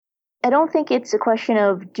I don't think it's a question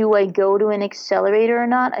of do I go to an accelerator or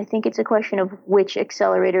not. I think it's a question of which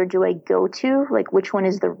accelerator do I go to, like which one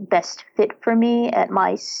is the best fit for me at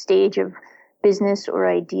my stage of business or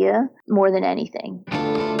idea more than anything.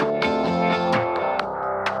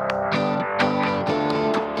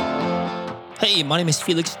 Hey, my name is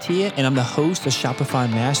Felix Tia, and I'm the host of Shopify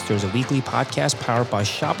Masters, a weekly podcast powered by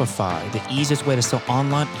Shopify, the easiest way to sell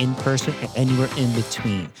online, in person, and anywhere in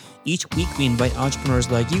between. Each week, we invite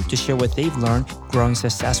entrepreneurs like you to share what they've learned growing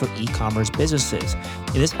successful e-commerce businesses.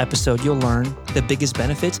 In this episode, you'll learn the biggest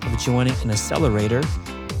benefits of joining an accelerator,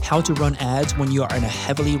 how to run ads when you are in a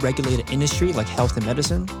heavily regulated industry like health and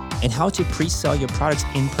medicine, and how to pre-sell your products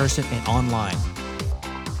in person and online.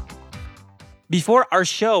 Before our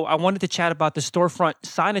show, I wanted to chat about the Storefront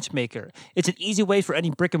Signage Maker. It's an easy way for any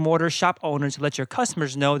brick and mortar shop owners to let your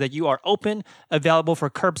customers know that you are open, available for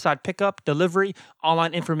curbside pickup, delivery,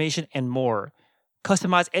 online information, and more.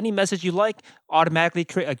 Customize any message you like, automatically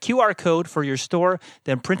create a QR code for your store,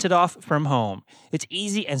 then print it off from home. It's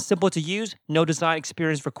easy and simple to use, no design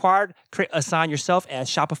experience required. Create a sign yourself at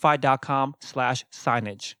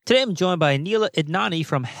shopify.com/signage. Today I'm joined by Neela Idnani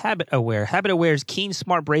from HabitAware. HabitAware's Keen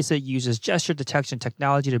Smart Bracelet uses gesture detection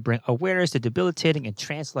technology to bring awareness to debilitating and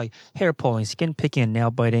trance like hair pulling, skin picking, and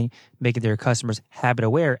nail biting, making their customers habit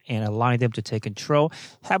aware and allowing them to take control.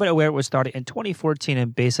 HabitAware was started in 2014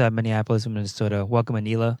 and based out of Minneapolis, Minnesota. Welcome,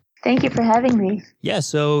 Neela. Thank you for having me. Yeah,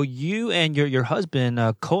 so you and your husband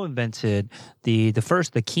co-invented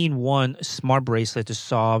the Keen One smart bracelet to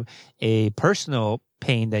solve a personal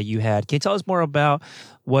pain that you had. Can you tell us more about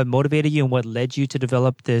what motivated you and what led you to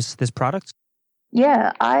develop this product?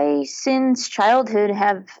 Yeah, I since childhood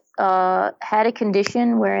have had a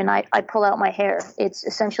condition wherein I pull out my hair. It's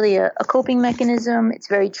essentially a coping mechanism. It's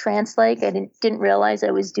very trance-like. I didn't realize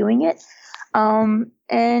I was doing it.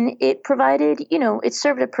 And it provided, it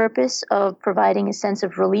served a purpose of providing a sense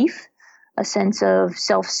of relief, a sense of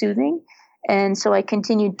self-soothing. And so I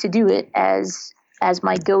continued to do it as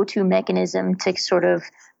my go-to mechanism to sort of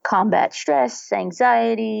combat stress,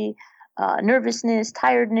 anxiety, nervousness,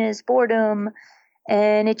 tiredness, boredom.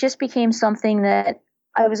 And it just became something that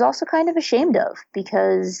I was also kind of ashamed of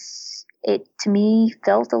because it, to me,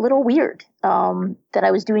 felt a little weird that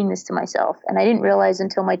I was doing this to myself. And I didn't realize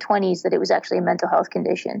until my 20s that it was actually a mental health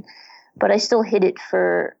condition. But I still hid it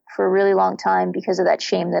for a really long time because of that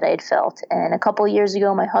shame that I had felt. And a couple of years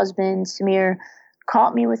ago, my husband, Samir,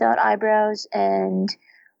 caught me without eyebrows. And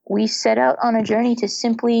we set out on a journey to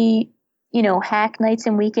simply, hack nights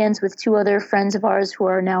and weekends with two other friends of ours who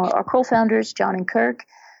are now our co-founders, John and Kirk,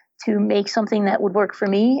 to make something that would work for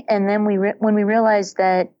me. And then when we realized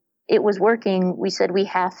that it was working, we said we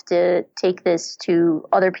have to take this to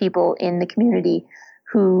other people in the community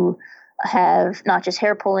who have not just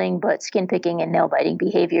hair pulling, but skin picking and nail biting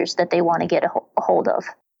behaviors that they want to get a hold of.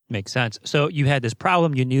 Makes sense. So you had this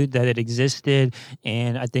problem, you knew that it existed,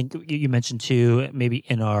 and I think you mentioned too, maybe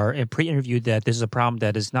in our pre-interview, that this is a problem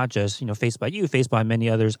that is not just, faced by you, faced by many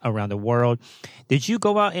others around the world. Did you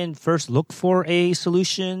go out and first look for a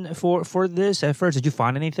solution for this at first? Did you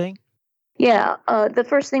find anything? Yeah, the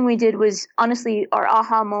first thing we did was, honestly, our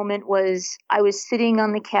aha moment was I was sitting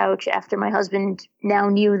on the couch after my husband now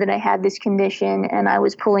knew that I had this condition, and I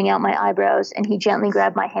was pulling out my eyebrows, and he gently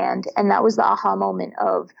grabbed my hand. And that was the aha moment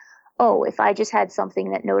of, oh, if I just had something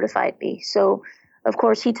that notified me. So, of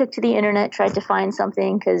course, he took to the internet, tried to find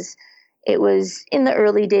something because it was in the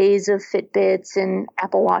early days of Fitbits and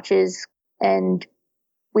Apple Watches. And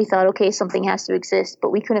we thought, okay, something has to exist, but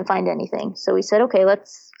we couldn't find anything. So we said, okay,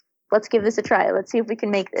 let's give this a try. Let's see if we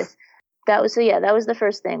can make this. That was the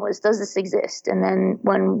first thing was, does this exist? And then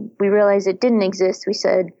when we realized it didn't exist, we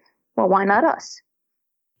said, well, why not us?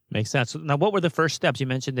 Makes sense. Now, what were the first steps? You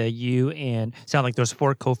mentioned that you and sound like there's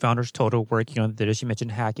 4 co-founders total working on this. You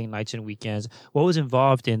mentioned hacking nights and weekends. What was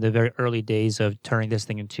involved in the very early days of turning this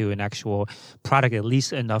thing into an actual product, at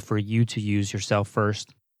least enough for you to use yourself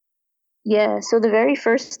first? Yeah, so the very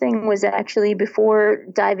first thing was actually before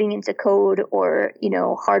diving into code or,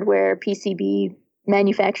 hardware, PCB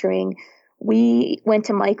manufacturing, we went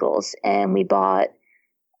to Michael's and we bought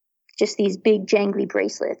just these big jangly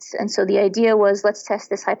bracelets. And so the idea was, let's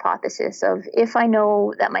test this hypothesis of, if I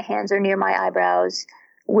know that my hands are near my eyebrows,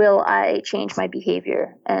 will I change my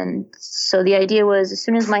behavior? And so the idea was, as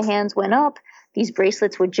soon as my hands went up, these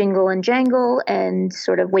bracelets would jingle and jangle and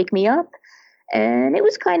sort of wake me up. And it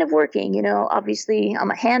was kind of working, obviously I'm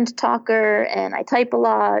a hand talker and I type a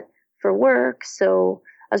lot for work. So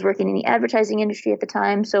I was working in the advertising industry at the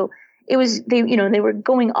time. So it was, they were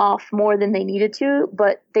going off more than they needed to,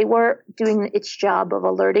 but they were doing its job of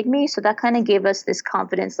alerting me. So that kind of gave us this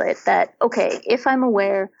confidence that, okay, if I'm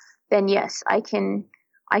aware, then yes, I can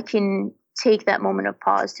take that moment of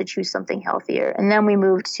pause to choose something healthier. And then we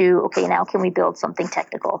moved to, okay, now can we build something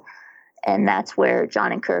technical? And that's where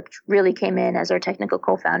John and Kirk really came in as our technical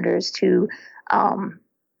co-founders to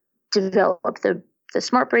develop the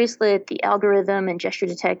smart bracelet, the algorithm and gesture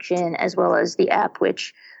detection, as well as the app,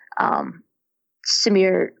 which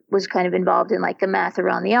Samir was kind of involved in like the math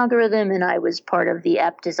around the algorithm, and I was part of the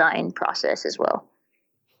app design process as well.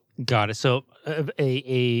 Got it. So,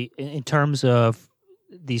 in terms of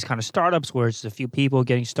these kind of startups where it's a few people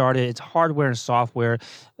getting started, it's hardware and software,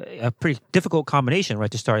 a pretty difficult combination,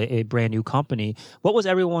 right, to start a brand new company. What was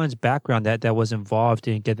everyone's background that was involved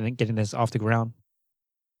in getting this off the ground?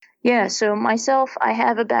 Yeah, so myself, I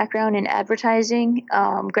have a background in advertising,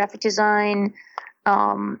 graphic design.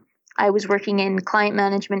 I was working in client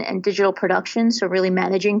management and digital production, so really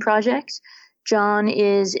managing projects. John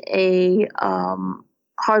is a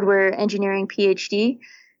hardware engineering PhD.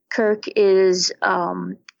 Kirk is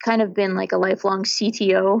kind of been like a lifelong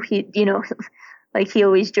CTO. He, like he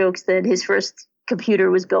always jokes that his first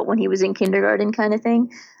computer was built when he was in kindergarten kind of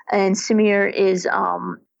thing. And Samir is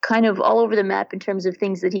kind of all over the map in terms of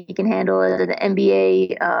things that he can handle, the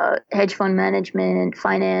MBA, hedge fund management,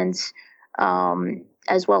 finance,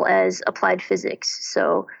 as well as applied physics.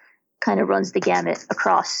 So kind of runs the gamut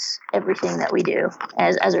across everything that we do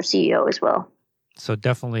as our CEO as well. So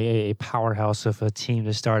definitely a powerhouse of a team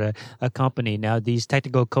to start a company. Now, these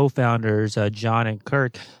technical co-founders, John and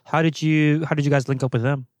Kirk, how did you guys link up with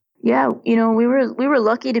them? Yeah, we were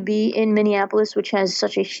lucky to be in Minneapolis, which has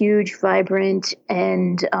such a huge, vibrant,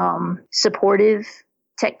 and supportive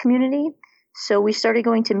tech community. So we started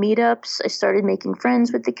going to meetups. I started making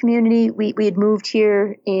friends with the community. We had moved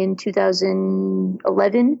here in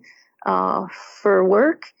 2011 for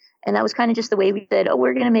work. And that was kind of just the way we said,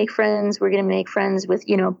 we're going to make friends. We're going to make friends with,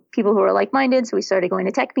 people who are like-minded. So we started going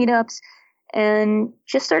to tech meetups and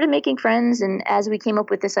just started making friends. And as we came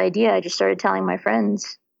up with this idea, I just started telling my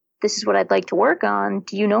friends, this is what I'd like to work on.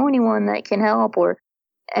 Do you know anyone that can help?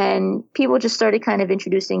 And people just started kind of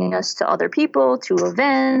introducing us to other people, to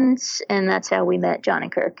events. And that's how we met John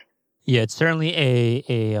and Kirk. Yeah, it's certainly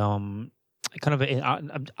a kind of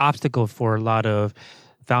an obstacle for a lot of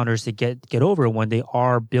founders to get over when they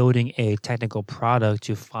are building a technical product,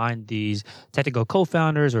 to find these technical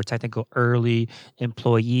co-founders or technical early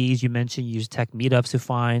employees. You mentioned you use tech meetups to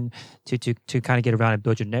find to kind of get around and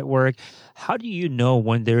build your network. How do you know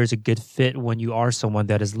when there is a good fit when you are someone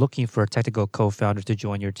that is looking for a technical co-founder to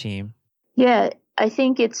join your team? Yeah, I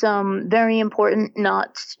think it's very important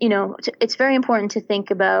it's very important to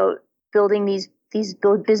think about building these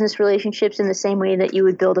build business relationships in the same way that you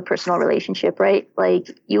would build a personal relationship, right?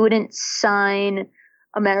 Like you wouldn't sign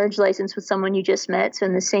a marriage license with someone you just met. So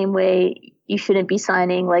in the same way, you shouldn't be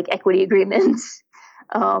signing like equity agreements.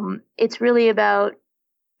 It's really about,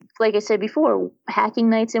 like I said before, hacking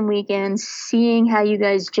nights and weekends, seeing how you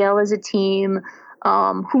guys gel as a team,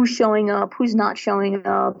 who's showing up, who's not showing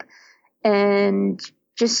up, and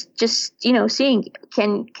just seeing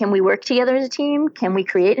can we work together as a team? Can we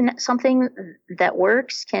create something that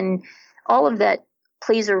works? Can all of that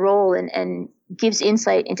plays a role and gives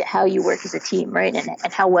insight into how you work as a team, right?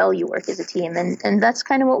 And how well you work as a team. And that's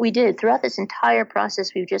kind of what we did throughout this entire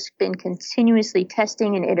process. We've just been continuously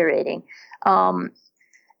testing and iterating,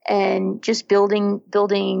 and just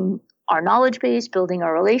building our knowledge base, building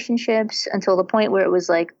our relationships until the point where it was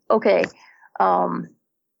like, okay,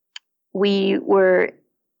 we were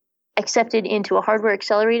accepted into a hardware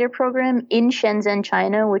accelerator program in Shenzhen,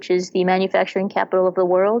 China, which is the manufacturing capital of the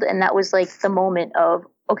world. And that was like the moment of,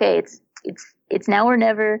 okay, it's now or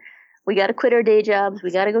never. We got to quit our day jobs. We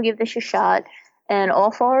got to go give this a shot. And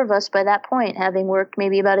all four of us by that point, having worked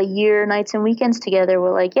maybe about a year, nights and weekends together,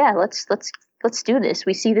 were like, yeah, let's do this.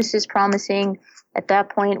 We see this as promising. At that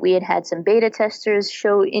point, we had some beta testers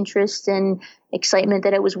show interest and excitement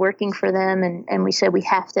that it was working for them. And we said, we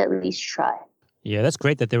have to at least try. Yeah, that's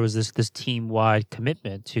great that there was this team-wide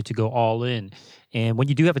commitment to go all in. And when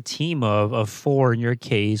you do have a team of four in your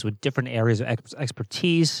case with different areas of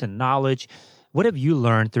expertise and knowledge, what have you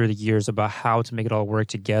learned through the years about how to make it all work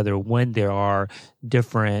together when there are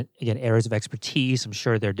different, again, areas of expertise? I'm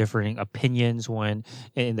sure there are differing opinions when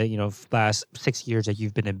in the last 6 years that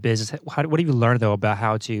you've been in business. What have you learned, though, about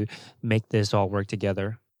how to make this all work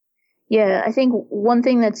together? Yeah, I think one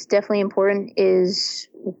thing that's definitely important is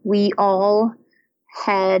we all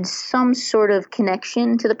had some sort of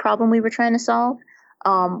connection to the problem we were trying to solve,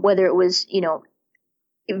 whether it was,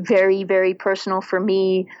 very, very personal for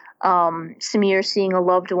me, Samir seeing a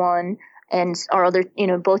loved one and our other,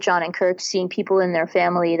 both John and Kirk, seeing people in their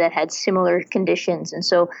family that had similar conditions. And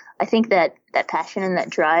so I think that passion and that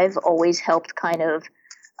drive always helped kind of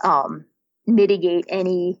mitigate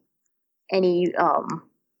any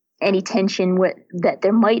tension that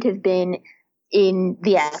there might have been in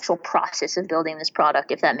the actual process of building this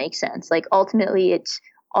product, if that makes sense. Like ultimately, it's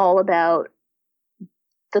all about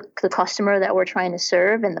the customer that we're trying to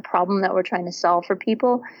serve and the problem that we're trying to solve for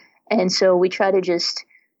people. And so we try to just,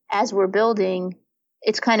 as we're building,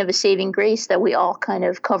 it's kind of a saving grace that we all kind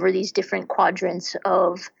of cover these different quadrants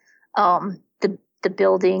of the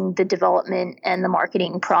building, the development, and the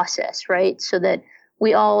marketing process, right? So that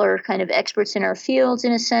we all are kind of experts in our fields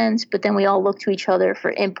in a sense, but then we all look to each other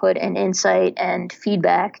for input and insight and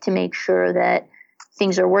feedback to make sure that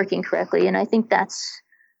things are working correctly. And I think that's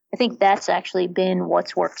actually been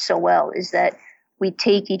what's worked so well, is that we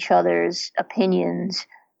take each other's opinions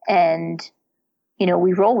and,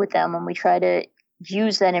 we roll with them, and we try to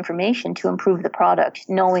use that information to improve the product,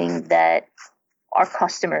 knowing that our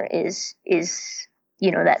customer is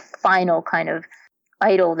that final kind of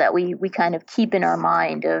idol that we kind of keep in our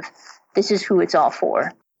mind of, this is who it's all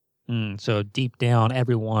for. So deep down,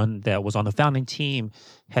 everyone that was on the founding team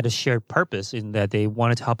had a shared purpose in that they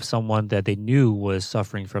wanted to help someone that they knew was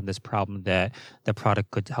suffering from this problem that the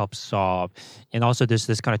product could help solve. And also there's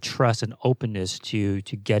this kind of trust and openness to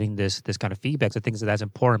getting this kind of feedback. So I think that's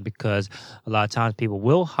important, because a lot of times people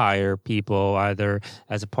will hire people either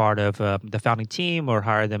as a part of the founding team or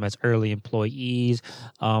hire them as early employees,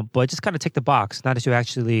 but just kind of tick the box, not that you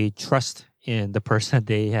actually trust in the person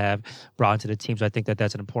they have brought into the team. So I think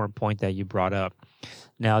that's an important point that you brought up.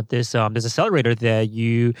 Now, this accelerator that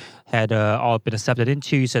you had all been accepted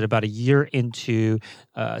into, you said about a year into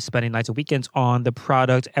spending nights and weekends on the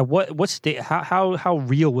product. At what state? How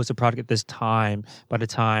real was the product at this time? By the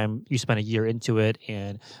time you spent a year into it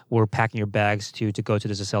and were packing your bags to go to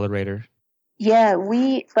this accelerator. Yeah,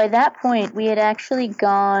 by that point we had actually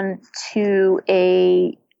gone to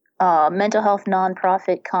a mental health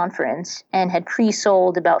nonprofit conference and had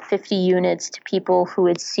pre-sold about 50 units to people who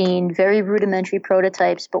had seen very rudimentary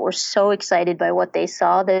prototypes, but were so excited by what they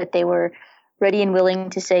saw that they were ready and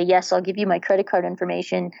willing to say, yes, I'll give you my credit card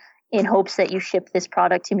information in hopes that you ship this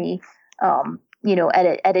product to me,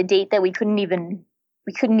 at a date that we couldn't even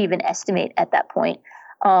estimate at that point.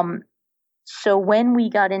 So when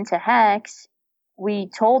we got into Hacks, we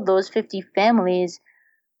told those 50 families,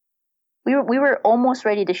 we were almost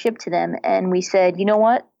ready to ship to them, and we said, you know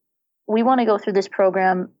what? We want to go through this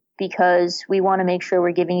program because we want to make sure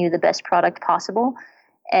we're giving you the best product possible.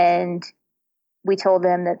 And we told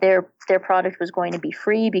them that their product was going to be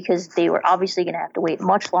free because they were obviously going to have to wait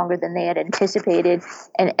much longer than they had anticipated.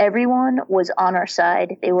 And everyone was on our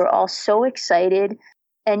side. They were all so excited.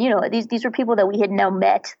 And, these were people that we had now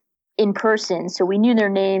met in person. So we knew their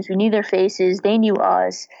names, we knew their faces, they knew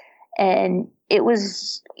us. And it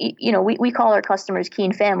was, we call our customers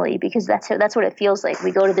Keen family, because that's what it feels like.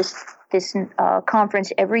 We go to this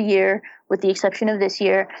conference every year, with the exception of this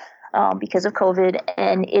year, because of COVID,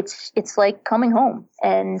 and it's like coming home.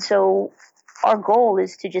 And so our goal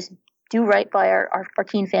is to just do right by our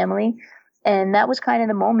Keen family, and that was kind of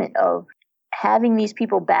the moment of having these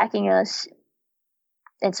people backing us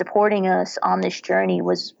and supporting us on this journey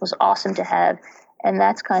was awesome to have, and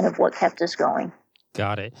that's kind of what kept us going.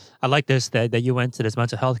 Got it. I like this, that you went to this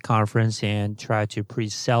mental health conference and tried to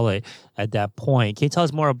pre-sell it at that point. Can you tell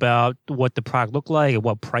us more about what the product looked like, at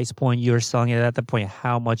what price point you were selling it at that point,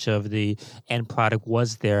 how much of the end product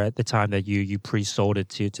was there at the time that you pre-sold it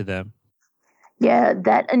to them? Yeah,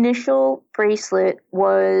 that initial bracelet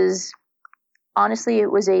was, honestly, it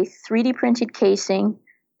was a 3D printed casing,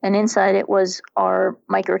 and inside it was our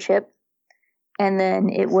microchip. And then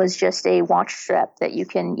it was just a watch strap that you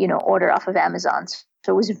can, order off of Amazon.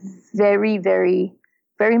 So it was very, very,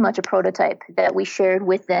 very much a prototype that we shared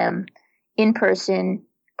with them in person,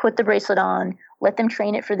 put the bracelet on, let them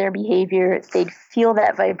train it for their behavior. They'd feel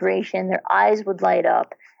that vibration. Their eyes would light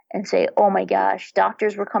up and say, oh my gosh,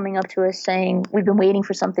 doctors were coming up to us saying, we've been waiting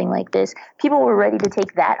for something like this. People were ready to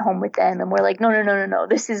take that home with them. And we're like, no.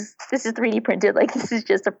 This is 3D printed. Like, this is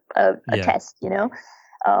just a test,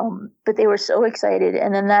 but they were so excited.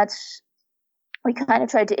 And then we kind of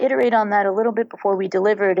tried to iterate on that a little bit before we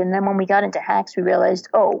delivered. And then when we got into Hacks, we realized,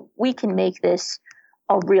 we can make this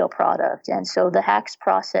a real product. And so the Hacks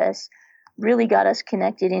process really got us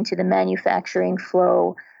connected into the manufacturing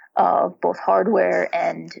flow of both hardware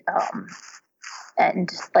and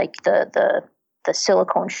like the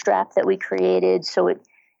silicone strap that we created. So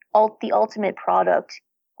the ultimate product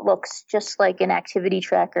looks just like an activity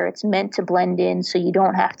tracker. It's meant to blend in so you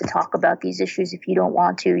don't have to talk about these issues if you don't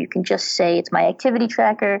want to. You can just say it's my activity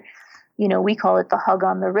tracker. We call it the hug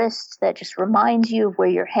on the wrist that just reminds you of where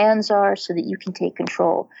your hands are so that you can take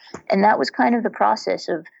control. And that was kind of the process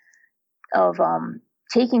of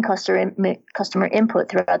taking customer input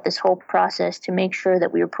throughout this whole process to make sure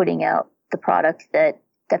that we were putting out the product that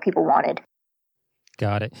people wanted.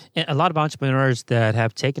 Got it. And a lot of entrepreneurs that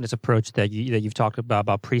have taken this approach that you've talked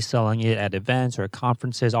about pre-selling it at events or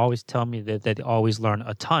conferences, always tell me that they always learn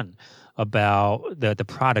a ton about the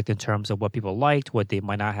product in terms of what people liked, what they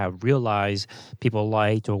might not have realized people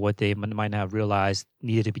liked, or what they might not have realized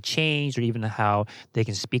needed to be changed, or even how they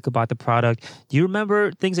can speak about the product. Do you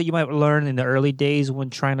remember things that you might learn in the early days when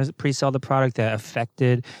trying to pre-sell the product that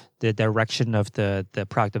affected the direction of the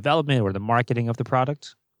product development or the marketing of the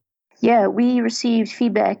product? Yeah, we received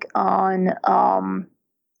feedback on,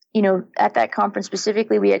 at that conference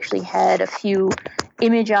specifically, we actually had a few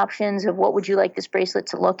image options of what would you like this bracelet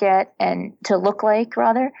to look like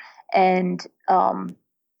rather. And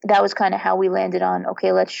that was kind of how we landed on,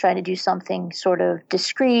 okay, let's try to do something sort of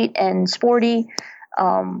discreet and sporty.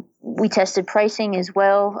 We tested pricing as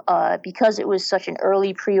well, because it was such an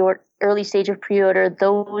early stage of pre-order.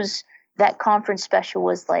 That conference special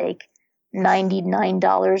was like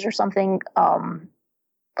 $99 or something,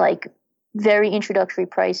 like very introductory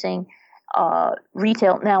pricing.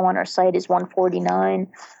 Retail now on our site is $149.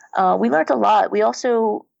 We learned a lot. We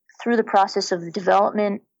also, through the process of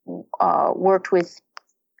development, worked with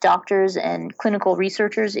doctors and clinical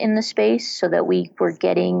researchers in the space so that we were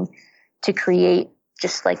getting to create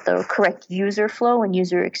just like the correct user flow and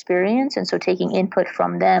user experience. And so taking input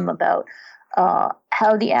from them about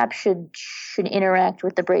how the app should interact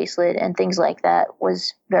with the bracelet and things like that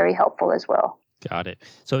was very helpful as well. Got it.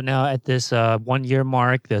 So now at this 1 year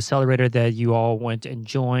mark, the accelerator that you all went and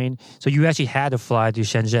joined, so you actually had to fly to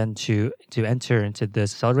Shenzhen to enter into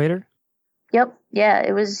this accelerator? Yep. Yeah,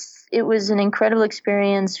 it was an incredible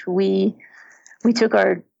experience. We took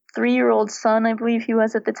our 3-year-old son, I believe he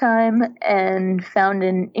was at the time, and found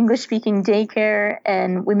an English-speaking daycare,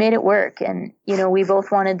 and we made it work. And, we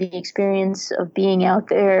both wanted the experience of being out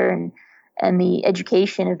there and the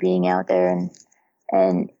education of being out there.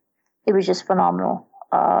 And it was just phenomenal.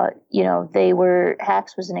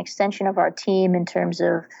 Hacks was an extension of our team in terms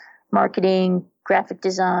of marketing, graphic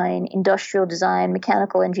design, industrial design,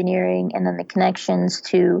 mechanical engineering, and then the connections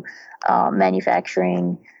to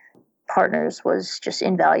manufacturing partners was just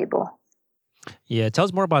invaluable. Yeah, tell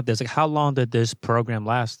us more about this. Like, how long did this program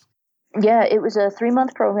last? Yeah, it was a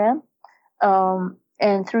 3-month program.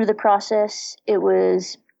 And through the process, it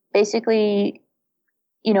was basically,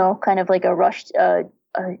 kind of like a rushed,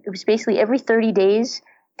 it was basically every 30 days,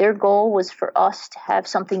 their goal was for us to have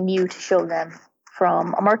something new to show them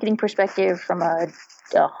from a marketing perspective, from a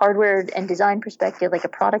hardware and design perspective, like a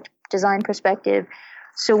product design perspective.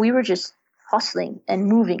 So we were just hustling and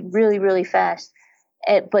moving really, really fast.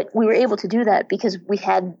 But we were able to do that because we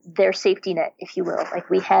had their safety net, if you will. Like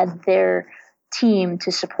we had their team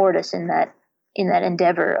to support us in that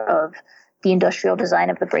endeavor of the industrial design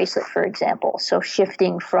of the bracelet, for example. So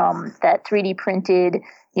shifting from that 3D printed,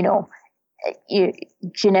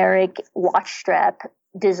 generic watch strap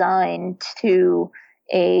design to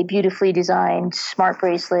a beautifully designed smart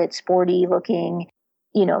bracelet, sporty looking,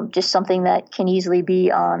 just something that can easily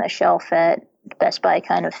be on a shelf at Best Buy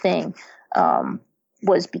kind of thing,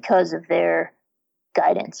 was because of their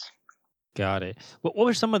guidance. Got it. What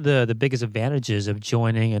were some of the biggest advantages of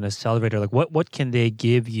joining an accelerator? Like what can they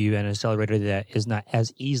give you an accelerator that is not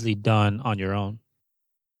as easily done on your own?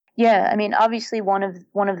 Yeah, I mean, obviously one of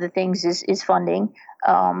the things is funding,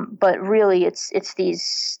 but really it's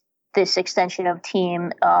this extension of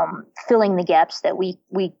team filling the gaps that we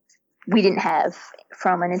didn't have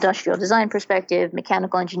from an industrial design perspective,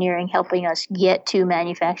 mechanical engineering helping us get to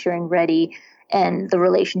manufacturing ready, and the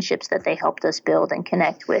relationships that they helped us build and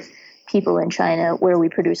connect with people in China where we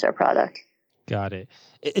produce our product. Got it.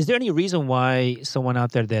 Is there any reason why someone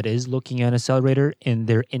out there that is looking at an accelerator in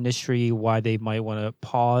their industry, why they might want to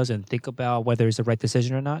pause and think about whether it's the right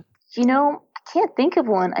decision or not? I can't think of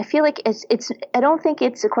one. I feel like I don't think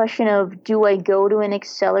it's a question of do I go to an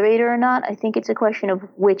accelerator or not. I think it's a question of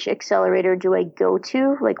which accelerator do I go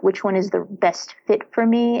to, like which one is the best fit for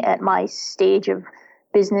me at my stage of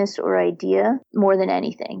business or idea more than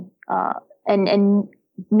anything. And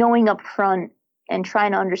knowing up front and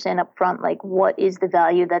trying to understand up front, like what is the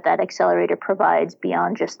value that accelerator provides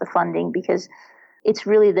beyond just the funding, because it's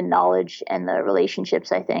really the knowledge and the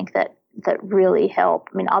relationships, I think, that really help.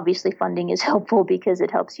 I mean, obviously funding is helpful because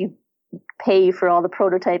it helps you pay for all the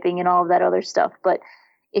prototyping and all of that other stuff, but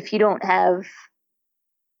if you don't have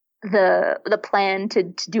the plan to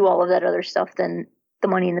do all of that other stuff, then the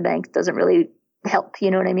money in the bank doesn't really help.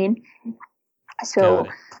 You know what I mean? So,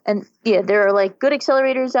 and yeah, there are like good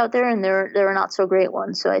accelerators out there, and there are not so great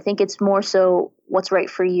ones. So I think it's more so what's right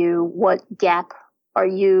for you. What gap are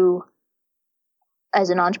you, as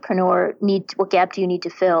an entrepreneur, what gap do you need to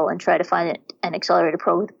fill, and try to find an accelerator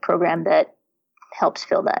program that helps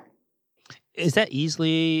fill that. Is that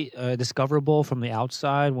easily discoverable from the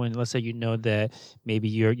outside when, let's say, you know that maybe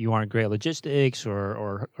you aren't great at logistics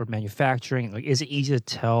or manufacturing? Like, is it easy to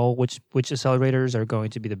tell which accelerators are going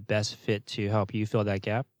to be the best fit to help you fill that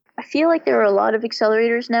gap? I feel like there are a lot of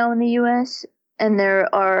accelerators now in the U.S., and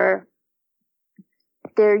they're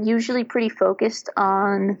usually pretty focused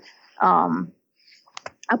on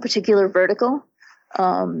a particular vertical.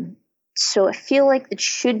 So I feel like it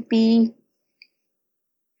should be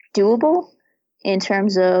doable in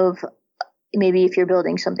terms of maybe if you're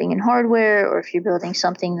building something in hardware, or if you're building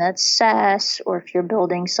something that's SaaS, or if you're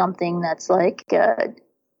building something that's like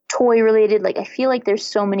toy related. Like, I feel like there's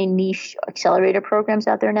so many niche accelerator programs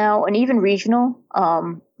out there now, and even regional,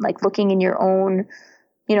 like looking in your own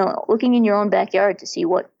backyard to see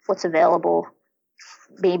what's available.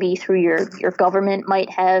 Maybe through your government might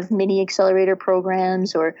have mini accelerator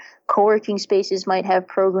programs, or co-working spaces might have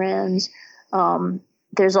programs.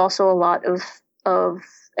 There's also a lot of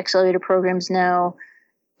accelerator programs now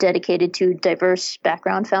dedicated to diverse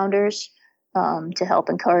background founders, to help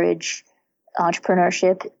encourage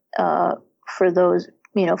entrepreneurship for those,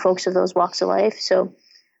 folks of those walks of life. So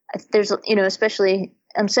there's, especially,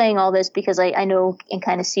 I'm saying all this because I know and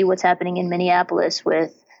kind of see what's happening in Minneapolis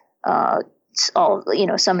with all,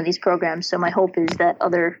 some of these programs. So my hope is that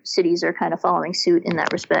other cities are kind of following suit in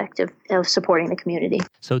that respect of supporting the community.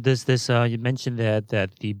 So this you mentioned that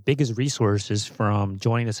the biggest resources from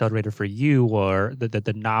joining the accelerator for you are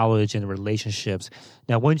the knowledge and the relationships.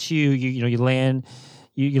 Now, once you land.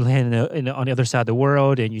 You land on the other side of the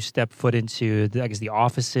world, and you step foot into the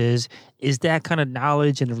offices. Is that kind of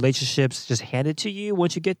knowledge and relationships just handed to you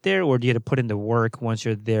once you get there, or do you have to put in the work once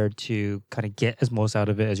you're there to kind of get as most out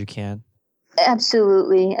of it as you can?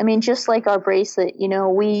 Absolutely. I mean, just like our bracelet,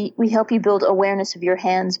 we help you build awareness of your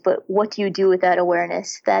hands, but what do you do with that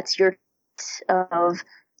awareness? That's your of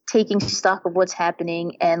taking stock of what's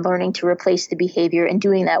happening and learning to replace the behavior and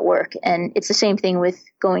doing that work. And it's the same thing with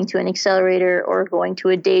going to an accelerator or going to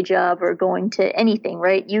a day job or going to anything,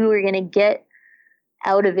 right? You are going to get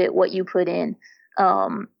out of it what you put in.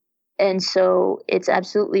 And so it's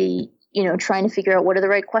absolutely, trying to figure out what are the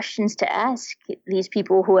right questions to ask these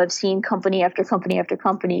people who have seen company after company after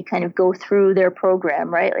company kind of go through their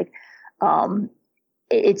program, right? Like,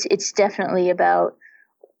 it's definitely about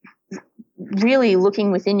really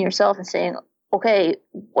looking within yourself and saying, okay,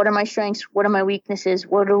 what are my strengths? What are my weaknesses?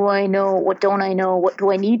 What do I know? What don't I know? What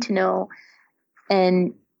do I need to know?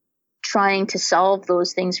 And trying to solve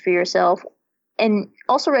those things for yourself. And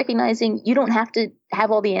also recognizing you don't have to have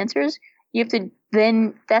all the answers. You have to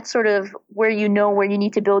then, that's sort of where you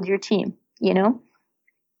need to build your team,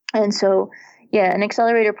 And so, yeah, an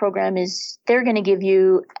accelerator program they're going to give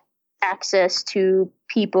you access to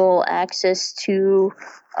people, access to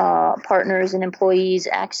partners and employees,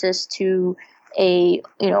 access to a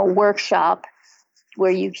workshop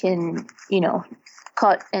where you can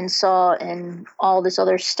cut and saw and all this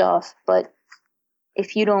other stuff. But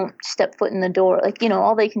if you don't step foot in the door,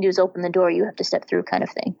 all they can do is open the door, you have to step through, kind of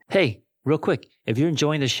thing. Hey, real quick, if you're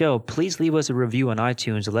enjoying the show, please leave us a review on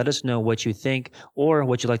iTunes to let us know what you think or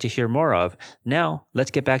what you'd like to hear more of. Now, let's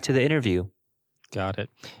get back to the interview. Got it.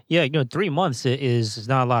 Yeah, 3 months is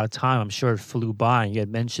not a lot of time. I'm sure it flew by. And you had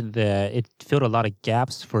mentioned that it filled a lot of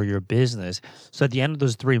gaps for your business. So at the end of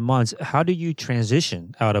those 3 months, how do you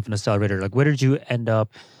transition out of an accelerator? Like, what did you end up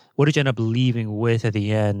leaving with at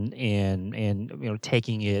the end, and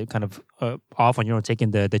taking it kind of off on your own,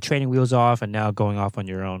 taking the training wheels off, and now going off on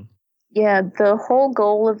your own? Yeah, the whole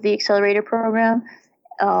goal of the accelerator program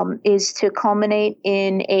is to culminate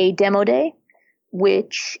in a demo day,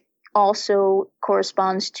 which also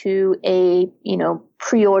corresponds to a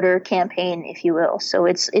pre-order campaign, if you will. So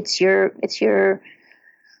it's your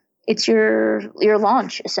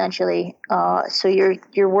launch, essentially. So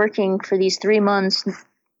you're working for these 3 months,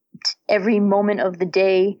 every moment of the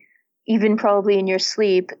day, even probably in your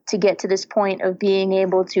sleep, to get to this point of being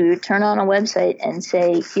able to turn on a website and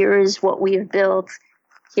say, here is what we have built,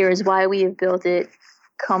 here is why we have built it,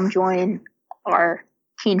 come join our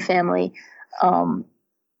Keen family. And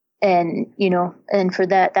for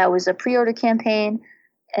that was a pre-order campaign,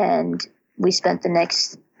 and we spent the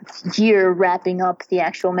next year wrapping up the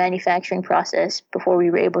actual manufacturing process before we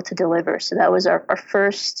were able to deliver. So that was our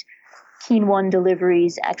first Keen One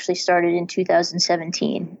deliveries actually started in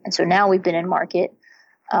 2017. And so now we've been in market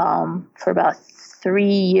for about 3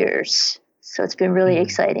 years. So it's been really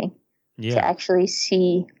exciting to actually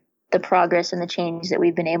see the progress and the change that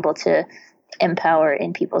we've been able to empower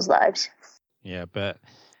in people's lives. Yeah, but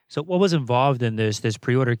so what was involved in this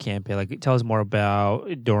pre-order campaign? Like, tell us more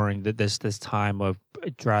about during this time of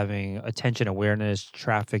driving attention, awareness,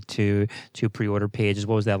 traffic to pre-order pages.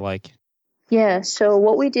 What was that like? Yeah, so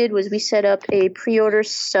what we did was we set up a pre-order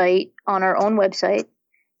site on our own website,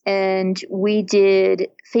 and we did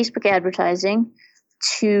Facebook advertising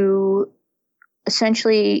to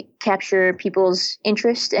essentially capture people's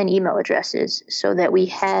interest and email addresses so that we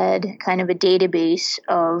had kind of a database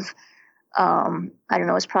of, I don't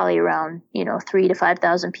know, it's probably around, 3,000 to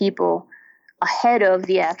 5,000 people ahead of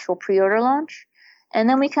the actual pre-order launch. And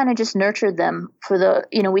then we kind of just nurtured them for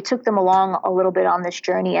we took them along a little bit on this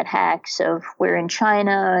journey at Hacks of we're in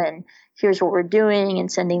China and here's what we're doing,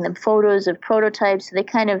 and sending them photos of prototypes. So they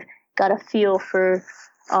kind of got a feel for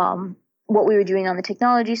what we were doing on the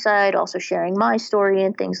technology side, also sharing my story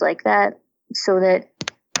and things like that, so that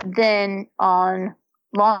then on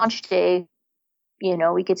launch day,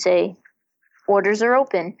 we could say orders are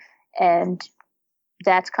open. And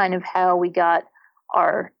that's kind of how we got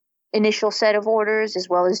our initial set of orders, as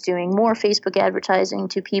well as doing more Facebook advertising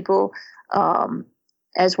to people,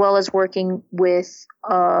 as well as working with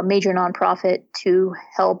a major nonprofit to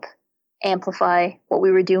help amplify what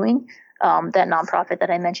we were doing. That nonprofit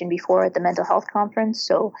that I mentioned before at the mental health conference.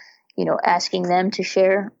 So, asking them to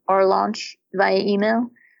share our launch via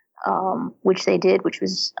email, which they did, which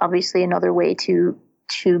was obviously another way to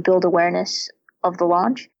build awareness of the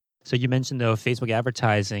launch. So you mentioned though Facebook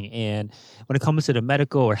advertising, and when it comes to the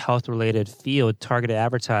medical or health related field, targeted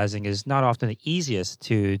advertising is not often the easiest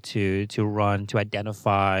to run to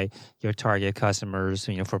identify your target customers,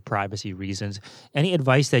 for privacy reasons. Any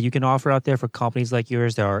advice that you can offer out there for companies like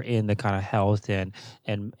yours that are in the kind of health and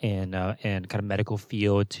kind of medical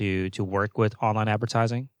field to work with online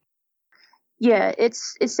advertising? Yeah,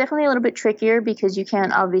 it's definitely a little bit trickier because you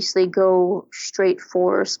can't obviously go straight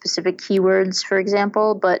for specific keywords, for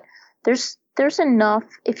example, but there's enough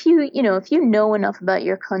if you know enough about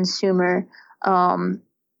your consumer,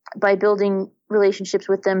 by building relationships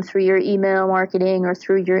with them through your email marketing or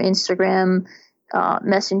through your Instagram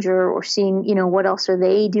messenger, or seeing what else are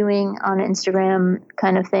they doing on Instagram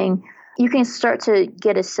kind of thing. You can start to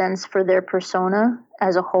get a sense for their persona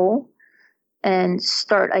as a whole and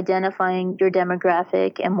start identifying your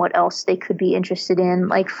demographic and what else they could be interested in.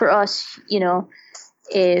 Like for us,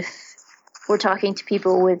 if we're talking to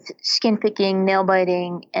people with skin picking, nail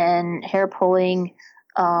biting, and hair pulling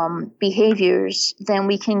behaviors, then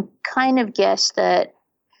we can kind of guess that,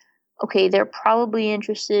 okay, they're probably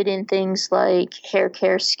interested in things like hair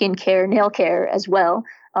care, skin care, nail care as well.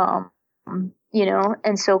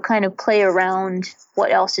 And so kind of play around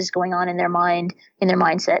what else is going on in their mind, in their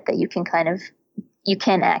mindset, that you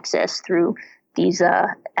can access through these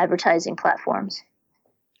advertising platforms.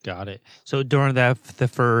 Got it. So during during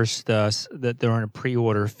a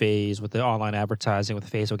pre-order phase with the online advertising, with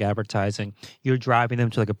Facebook advertising, you're driving them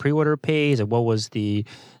to like a pre-order page, and what was the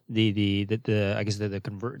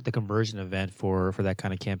conversion event for that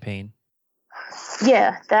kind of campaign?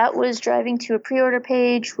 Yeah, that was driving to a pre-order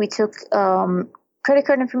page. We took credit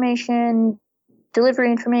card information,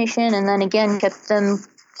 delivery information, and then again kept them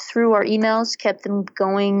through our emails, kept them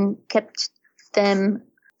going, kept them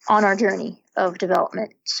on our journey of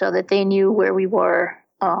development so that they knew where we were.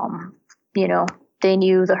 They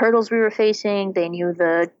knew the hurdles we were facing, they knew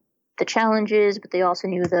the challenges, but they also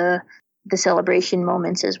knew the celebration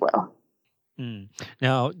moments as well.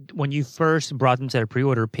 Now, when you first brought them to the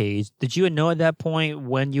pre-order page, did you know at that point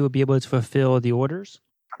when you would be able to fulfill the orders?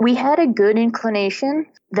 We had a good inclination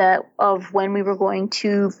of when we were going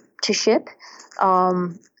to ship.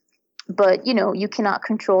 But, you cannot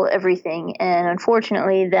control everything. And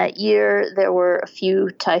unfortunately, that year, there were a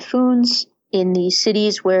few typhoons in the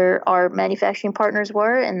cities where our manufacturing partners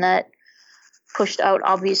were, and that pushed out,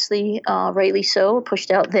 obviously, rightly so,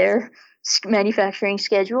 pushed out their manufacturing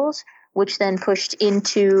schedules, which then pushed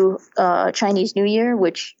into Chinese New Year,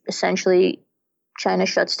 which essentially China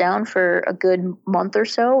shuts down for a good month or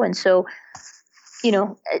so. And so,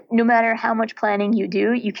 no matter how much planning you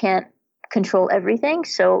do, you can't control everything.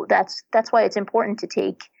 So that's why it's important to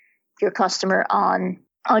take your customer on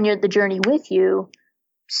the journey with you,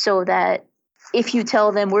 so that if you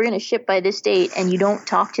tell them we're going to ship by this date and you don't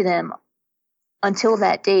talk to them until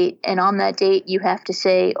that date. And on that date, you have to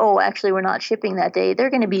say, oh, actually, we're not shipping that day. They're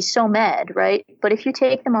going to be so mad, right? But if you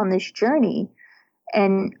take them on this journey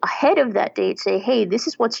and ahead of that date say, hey, this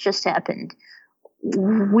is what's just happened.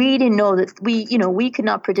 We didn't know that we could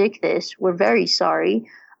not predict this. We're very sorry.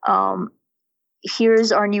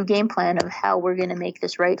 Here's our new game plan of how we're going to make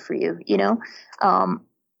this right for you.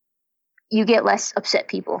 You get less upset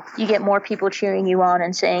people. You get more people cheering you on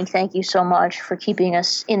and saying, thank you so much for keeping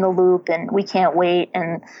us in the loop and we can't wait.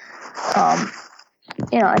 And,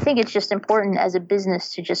 I think it's just important as a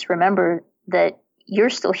business to just remember that you're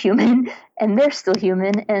still human and they're still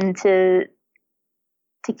human, and to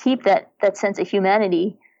keep that sense of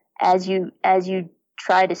humanity as you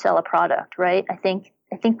try to sell a product, right? I think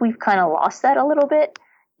we've kind of lost that a little bit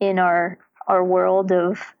in our world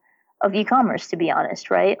of e-commerce, to be honest,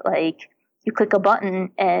 right? Like, you click a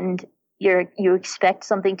button and you expect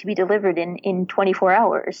something to be delivered in 24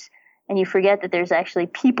 hours, and you forget that there's actually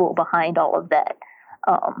people behind all of that.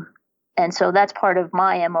 And so that's part of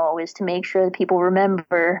my MO, is to make sure that people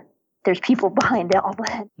remember there's people behind all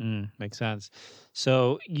that. Makes sense.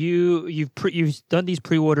 So you've done these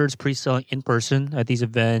pre-orders, pre-selling in person at these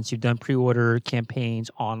events. You've done pre-order campaigns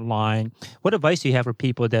online. What advice do you have for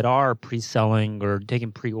people that are pre-selling or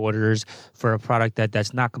taking pre-orders for a product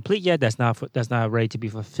that's not complete yet, that's not ready to be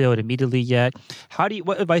fulfilled immediately yet?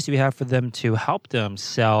 What advice do you have for them to help them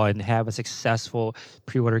sell and have a successful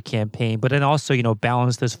pre-order campaign, but then also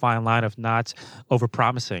balance this fine line of not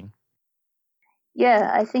overpromising?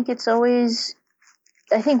 Yeah, I think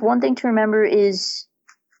one thing to remember is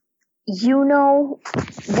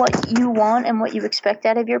what you want and what you expect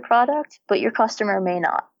out of your product, but your customer may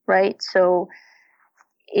not, right? So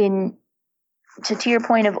to your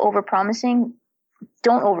point of overpromising,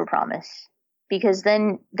 don't overpromise, because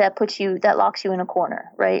then that locks you in a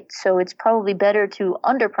corner, right? So it's probably better to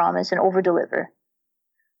underpromise and overdeliver.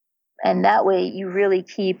 And that way you really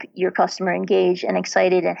keep your customer engaged and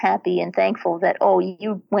excited and happy and thankful that, oh,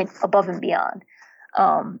 you went above and beyond.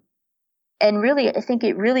 And really, I think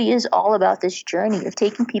it really is all about this journey of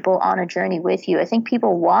taking people on a journey with you. I think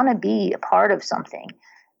people want to be a part of something.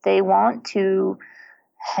 They want to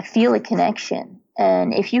feel a connection.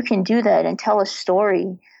 And if you can do that and tell a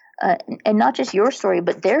story, and not just your story,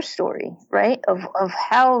 but their story, right? Of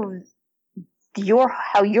how your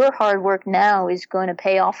hard work now is going to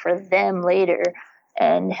pay off for them later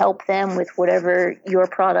and help them with whatever your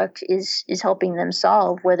product is helping them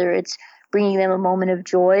solve, whether it's bringing them a moment of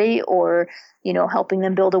joy or, helping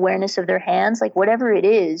them build awareness of their hands, like whatever it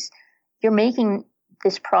is, you're making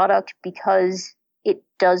this product because it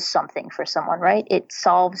does something for someone, right? It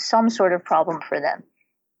solves some sort of problem for them.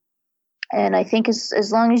 And I think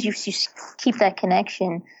as long as you keep that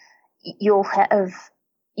connection, you'll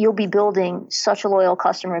be building such a loyal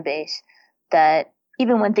customer base that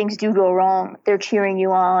even when things do go wrong, they're cheering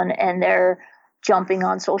you on and they're jumping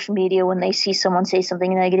on social media when they see someone say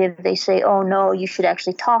something negative. They say, oh no, you should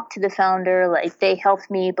actually talk to the founder. Like, they helped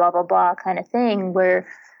me, blah, blah, blah, kind of thing, where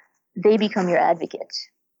they become your advocates.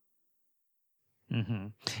 Mm-hmm.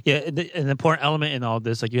 Yeah, an important element in all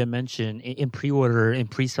this, like you had mentioned, in pre-order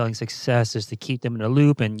and pre-selling success, is to keep them in a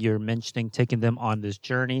loop. And you're mentioning taking them on this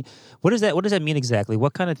journey. What does that mean exactly?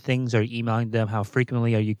 What kind of things are you emailing them? How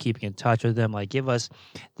frequently are you keeping in touch with them? Like, give us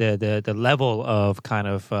the level of kind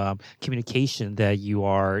of communication that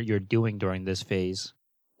you're doing during this phase.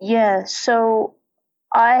 Yeah, so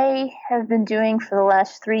I have been doing for the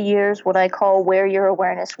last 3 years what I call Wear Your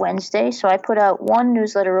Awareness Wednesday. So I put out one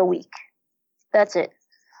newsletter a week. That's it.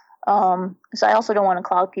 So I also don't want to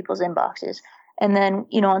clog people's inboxes. And then,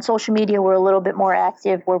 on social media, we're a little bit more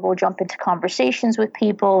active, where we'll jump into conversations with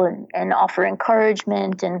people and offer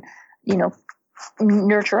encouragement and,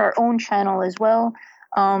 nurture our own channel as well.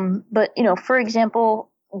 But, for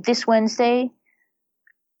example, this Wednesday,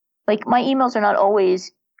 like, my emails are not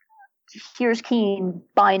always, here's Keen,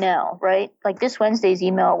 buy now, right? Like, this Wednesday's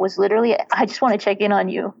email was literally, I just want to check in on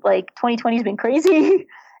you. Like, 2020 has been crazy.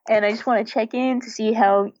 And I just want to check in to see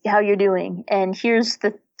how you're doing. And here's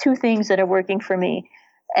the 2 things that are working for me.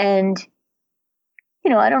 And,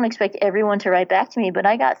 I don't expect everyone to write back to me, but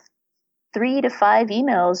I got 3 to 5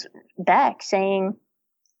 emails back saying,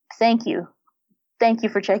 thank you. Thank you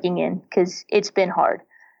for checking in, because it's been hard.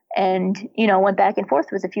 And, went back and forth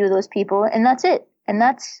with a few of those people, and that's it. And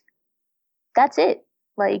that's it.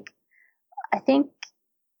 Like, I think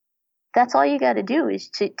that's all you got to do is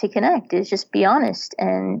to connect, is just be honest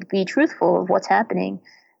and be truthful of what's happening,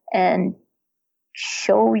 and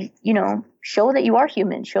show that you are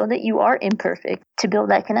human, show that you are imperfect, to build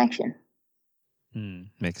that connection.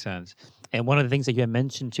 Makes sense. And one of the things that you had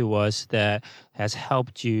mentioned to us that has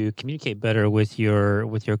helped you communicate better with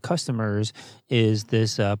your customers is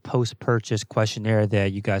this post-purchase questionnaire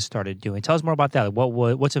that you guys started doing. Tell us more about that.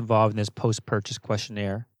 What's involved in this post-purchase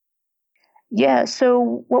questionnaire? Yeah,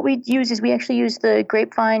 so what we use is we actually use the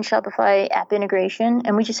Grapevine Shopify app integration,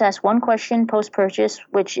 and we just ask one question post-purchase,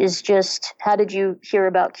 which is just, how did you hear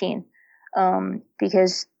about Keen?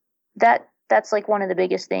 Because that's like one of the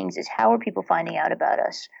biggest things is how are people finding out about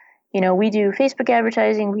us? We do Facebook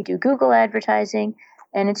advertising, we do Google advertising,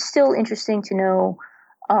 and it's still interesting to know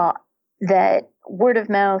that word of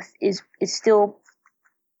mouth is still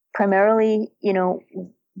primarily,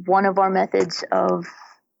 one of our methods of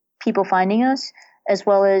people finding us, as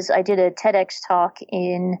well as I did a TEDx talk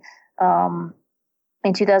in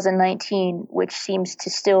 2019, which seems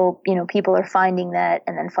to still, people are finding that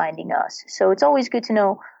and then finding us. So it's always good to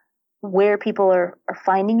know where people are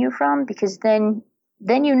finding you from, because then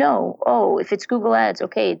oh, if it's Google ads,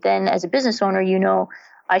 okay, then as a business owner,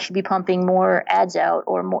 I should be pumping more ads out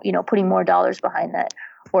or more, putting more dollars behind that.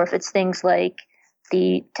 Or if it's things like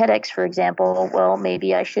the TEDx, for example, well,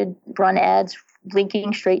 maybe I should run ads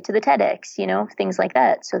linking straight to the TEDx, things like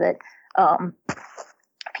that, so that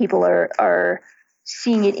people are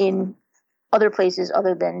seeing it in other places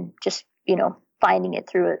other than just, finding it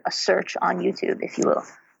through a search on YouTube, if you will.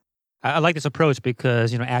 I like this approach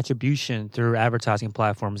because, attribution through advertising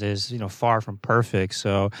platforms is, far from perfect.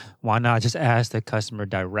 So why not just ask the customer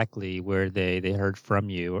directly where they heard from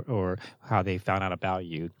you or how they found out about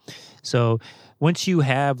you? So once you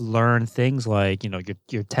have learned things like, your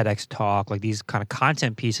TEDx talk, like these kind of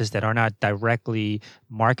content pieces that are not directly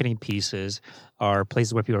marketing pieces or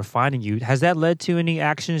places where people are finding you, has that led to any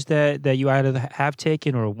actions that you either have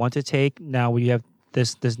taken or want to take now when you have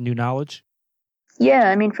this new knowledge?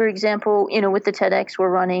 Yeah, I mean, for example, with the TEDx, we're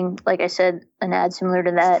running, like I said, an ad similar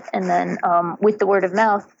to that. And then with the word of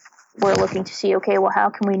mouth, we're looking to see, okay, well, how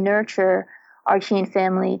can we nurture our Keen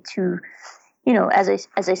family to, as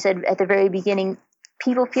I said at the very beginning,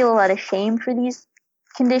 people feel a lot of shame for these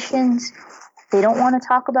conditions. They don't want to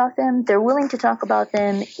talk about them. They're willing to talk about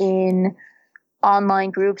them in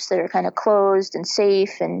online groups that are kind of closed and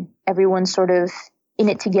safe, and everyone's sort of in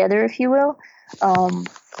it together, if you will.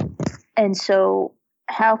 And so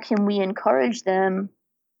how can we encourage them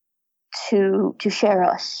to share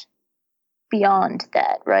us beyond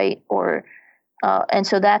that, right? Or and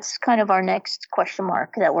so that's kind of our next question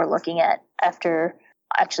mark that we're looking at after.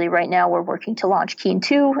 Actually, right now we're working to launch Keen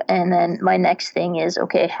 2. And then my next thing is,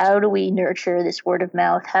 okay, how do we nurture this word of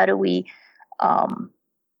mouth? How do we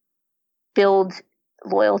build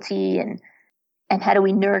loyalty and how do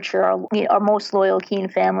we nurture our most loyal Keen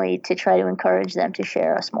family to try to encourage them to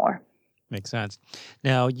share us more? Makes sense.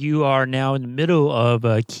 Now, you are now in the middle of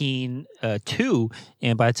Keen 2,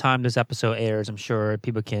 and by the time this episode airs, I'm sure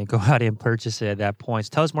people can go out and purchase it at that point. So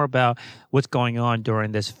tell us more about what's going on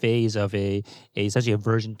during this phase of essentially a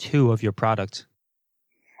version 2 of your product.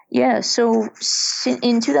 Yeah, so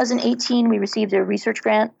in 2018, we received a research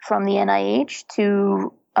grant from the NIH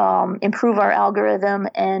to improve our algorithm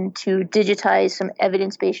and to digitize some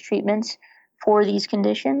evidence-based treatments for these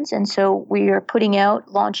conditions. And so we are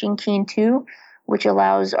launching Keen 2, which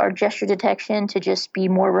allows our gesture detection to just be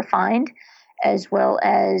more refined, as well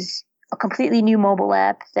as a completely new mobile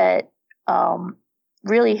app that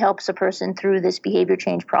really helps a person through this behavior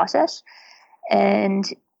change process. And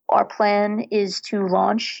our plan is to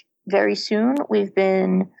launch very soon. We've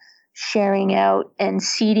been sharing out and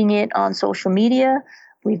seeding it on social media.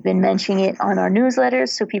 We've been mentioning it on our newsletters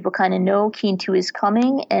so people kind of know Keen 2 is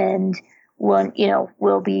coming, and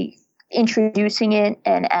we'll be introducing it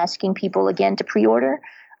and asking people again to pre-order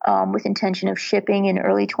with intention of shipping in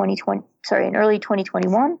early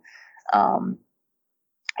 2021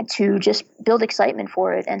 to just build excitement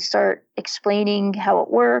for it and start explaining how it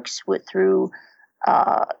works through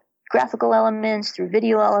graphical elements, through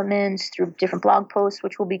video elements, through different blog posts,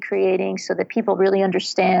 which we'll be creating so that people really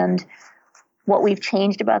understand what we've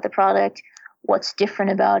changed about the product, what's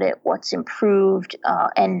different about it, what's improved,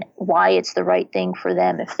 and why it's the right thing for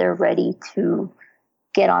them if they're ready to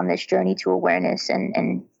get on this journey to awareness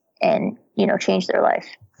and change their life.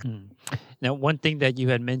 Now, one thing that you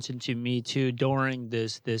had mentioned to me too during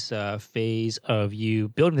this phase of you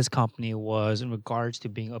building this company was in regards to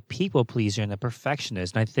being a people pleaser and a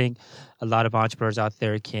perfectionist. And I think a lot of entrepreneurs out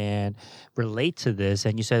there can relate to this.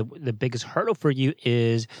 And you said the biggest hurdle for you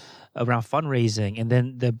is around fundraising, and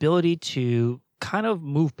then the ability to kind of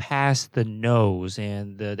move past the no's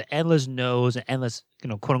and the endless no's and endless,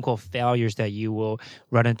 quote unquote failures that you will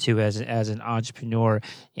run into as an entrepreneur.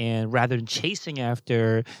 And rather than chasing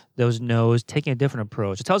after those no's, taking a different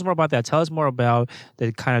approach. So tell us more about that. Tell us more about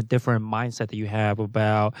the kind of different mindset that you have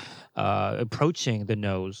about approaching the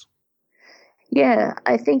no's. Yeah,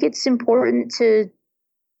 I think it's important to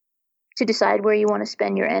decide where you want to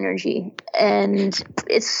spend your energy, and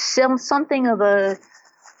it's something of a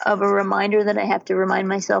reminder that I have to remind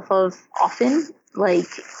myself of often, like,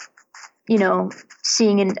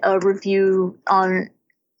 seeing a review on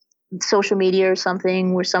social media or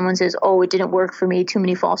something where someone says, oh, it didn't work for me, too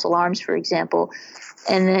many false alarms, for example.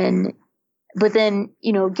 But then,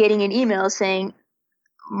 getting an email saying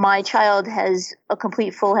my child has a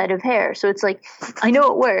complete full head of hair. So it's like, I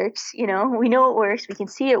know it works, we know it works. We can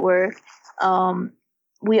see it work.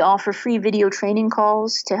 We offer free video training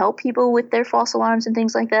calls to help people with their false alarms and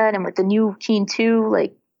things like that. And with the new Keen 2,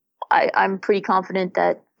 like I'm pretty confident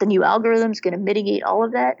that the new algorithm is going to mitigate all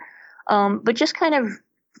of that. But just kind of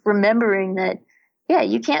remembering that, yeah,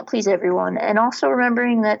 you can't please everyone. And also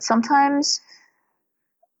remembering that sometimes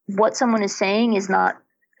what someone is saying is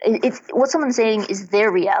what someone's saying is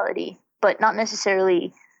their reality, but not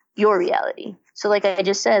necessarily your reality. So like I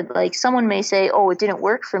just said, like someone may say, oh, it didn't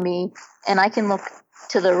work for me. And I can look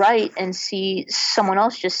to the right and see someone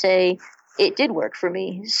else just say, it did work for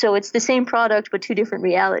me. So it's the same product, but two different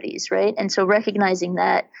realities, right? And so recognizing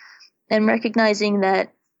that, and recognizing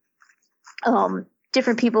that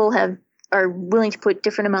different people are willing to put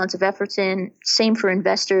different amounts of efforts in. Same for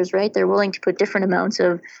investors, right? They're willing to put different amounts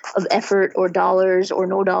of effort or dollars or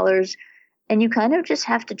no dollars. And you kind of just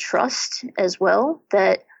have to trust as well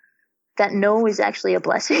that no is actually a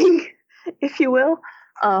blessing, if you will.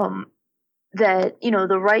 That,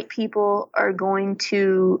 the right people are going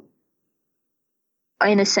to,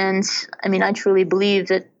 in a sense, I mean, I truly believe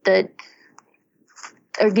that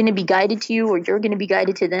are going to be guided to you, or you're going to be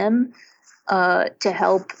guided to them, to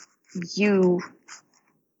help you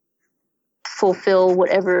fulfill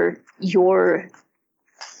whatever your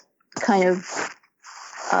kind of,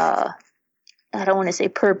 I don't want to say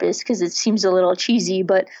purpose because it seems a little cheesy,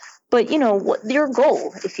 but what your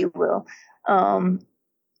goal, if you will.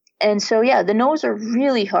 And so, yeah, the no's are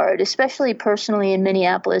really hard, especially personally in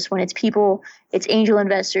Minneapolis when it's angel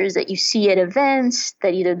investors that you see at events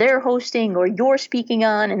that either they're hosting or you're speaking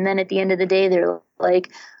on. And then at the end of the day, they're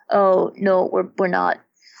like, oh, no, we're not,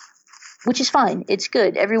 which is fine. It's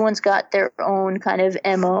good. Everyone's got their own kind of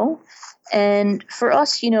MO. And for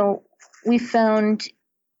us, we found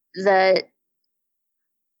that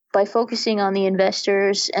by focusing on the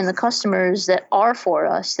investors and the customers that are for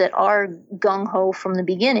us, that are gung-ho from the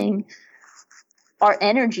beginning, our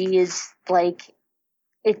energy is like,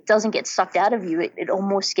 it doesn't get sucked out of you. It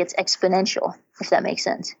almost gets exponential, if that makes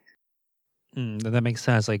sense. That makes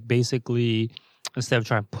sense. Like basically, instead of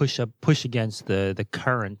trying to push against the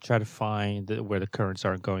current, try to find where the currents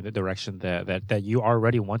are going, the direction that you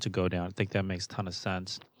already want to go down. I think that makes a ton of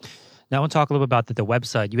sense. Now I want to talk a little bit about the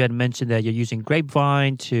website. You had mentioned that you're using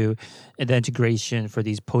Grapevine and the integration for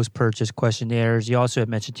these post-purchase questionnaires. You also had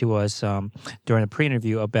mentioned to us during a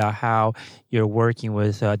pre-interview about how you're working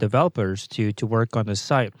with developers to work on the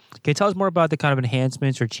site. Can you tell us more about the kind of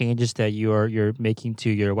enhancements or changes that you're making to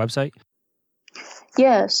your website?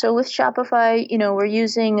 Yeah, so with Shopify, we're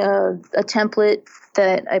using a template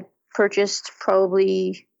that I purchased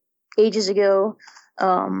probably ages ago.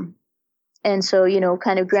 And so,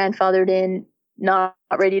 kind of grandfathered in, not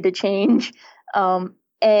ready to change.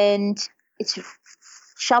 And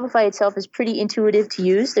Shopify itself is pretty intuitive to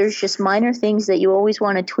use. There's just minor things that you always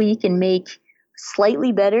want to tweak and make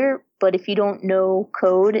slightly better. But if you don't know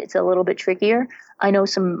code, it's a little bit trickier. I know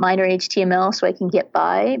some minor HTML, so I can get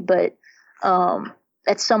by. But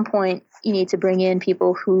at some point, you need to bring in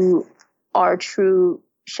people who are true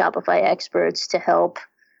Shopify experts to help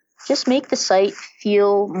just make the site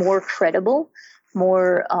feel more credible,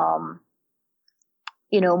 more,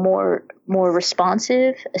 more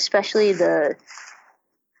responsive, especially the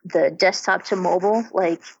desktop to mobile.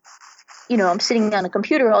 Like, I'm sitting on a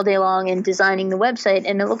computer all day long and designing the website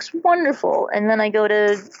and it looks wonderful. And then I go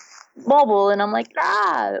to mobile and I'm like,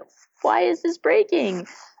 why is this breaking?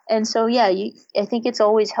 And so, yeah, I think it's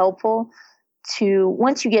always helpful to,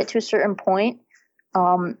 once you get to a certain point,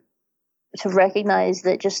 to recognize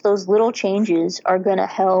that just those little changes are going to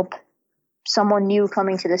help someone new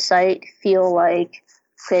coming to the site feel like,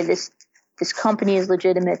 okay, this company is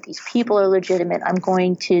legitimate, these people are legitimate,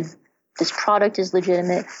 this product is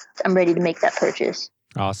legitimate, I'm ready to make that purchase.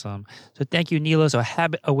 Awesome. So thank you, Nilo. So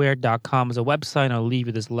habitaware.com is a website. And I'll leave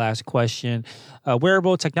you this last question.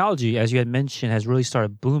 Wearable technology, as you had mentioned, has really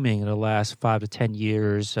started booming in the last 5 to 10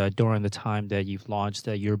 years during the time that you've launched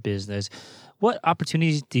your business. What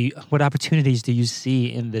opportunities do you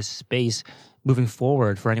see in this space moving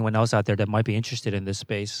forward for anyone else out there that might be interested in this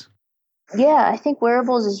space? Yeah, I think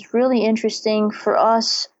wearables is really interesting for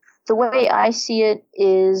us. The way I see it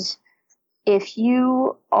is if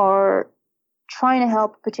you are trying to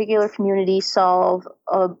help a particular community solve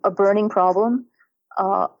a burning problem,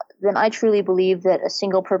 then I truly believe that a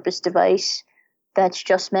single purpose device that's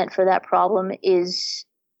just meant for that problem is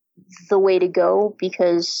the way to go,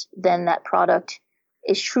 because then that product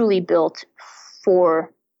is truly built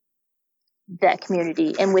for that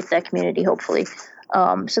community and with that community, hopefully.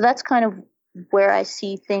 So that's kind of where I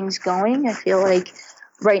see things going. I feel like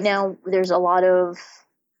right now there's a lot of,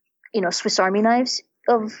 Swiss Army knives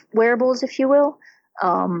of wearables, if you will.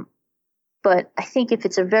 But I think if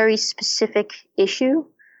it's a very specific issue,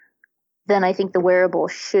 then I think the wearable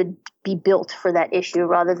should be built for that issue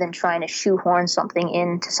rather than trying to shoehorn something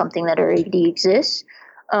into something that already exists.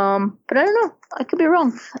 But I don't know. I could be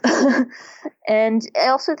wrong. And I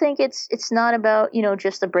also think it's not about,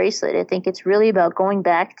 just a bracelet. I think it's really about going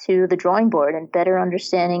back to the drawing board and better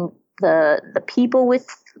understanding the people,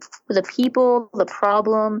 the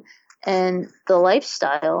problem, and the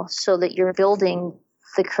lifestyle, so that you're building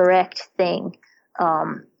the correct thing,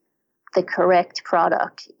 the correct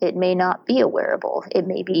product. It may not be a wearable. It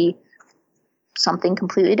may be something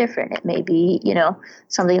completely different. It may be,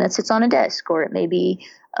 something that sits on a desk, or it may be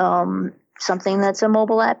something that's a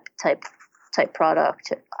mobile app type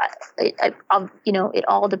product. It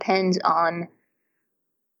all depends on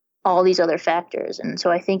all these other factors. And so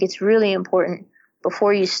I think it's really important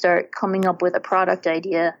before you start coming up with a product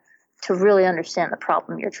idea to really understand the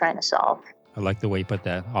problem you're trying to solve. I like the way you put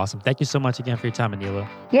that. Awesome. Thank you so much again for your time, Anila.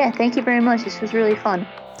 Yeah, thank you very much. This was really fun.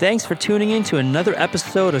 Thanks for tuning in to another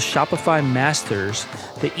episode of Shopify Masters,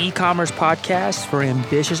 the e-commerce podcast for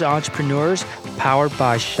ambitious entrepreneurs powered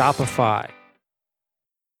by Shopify.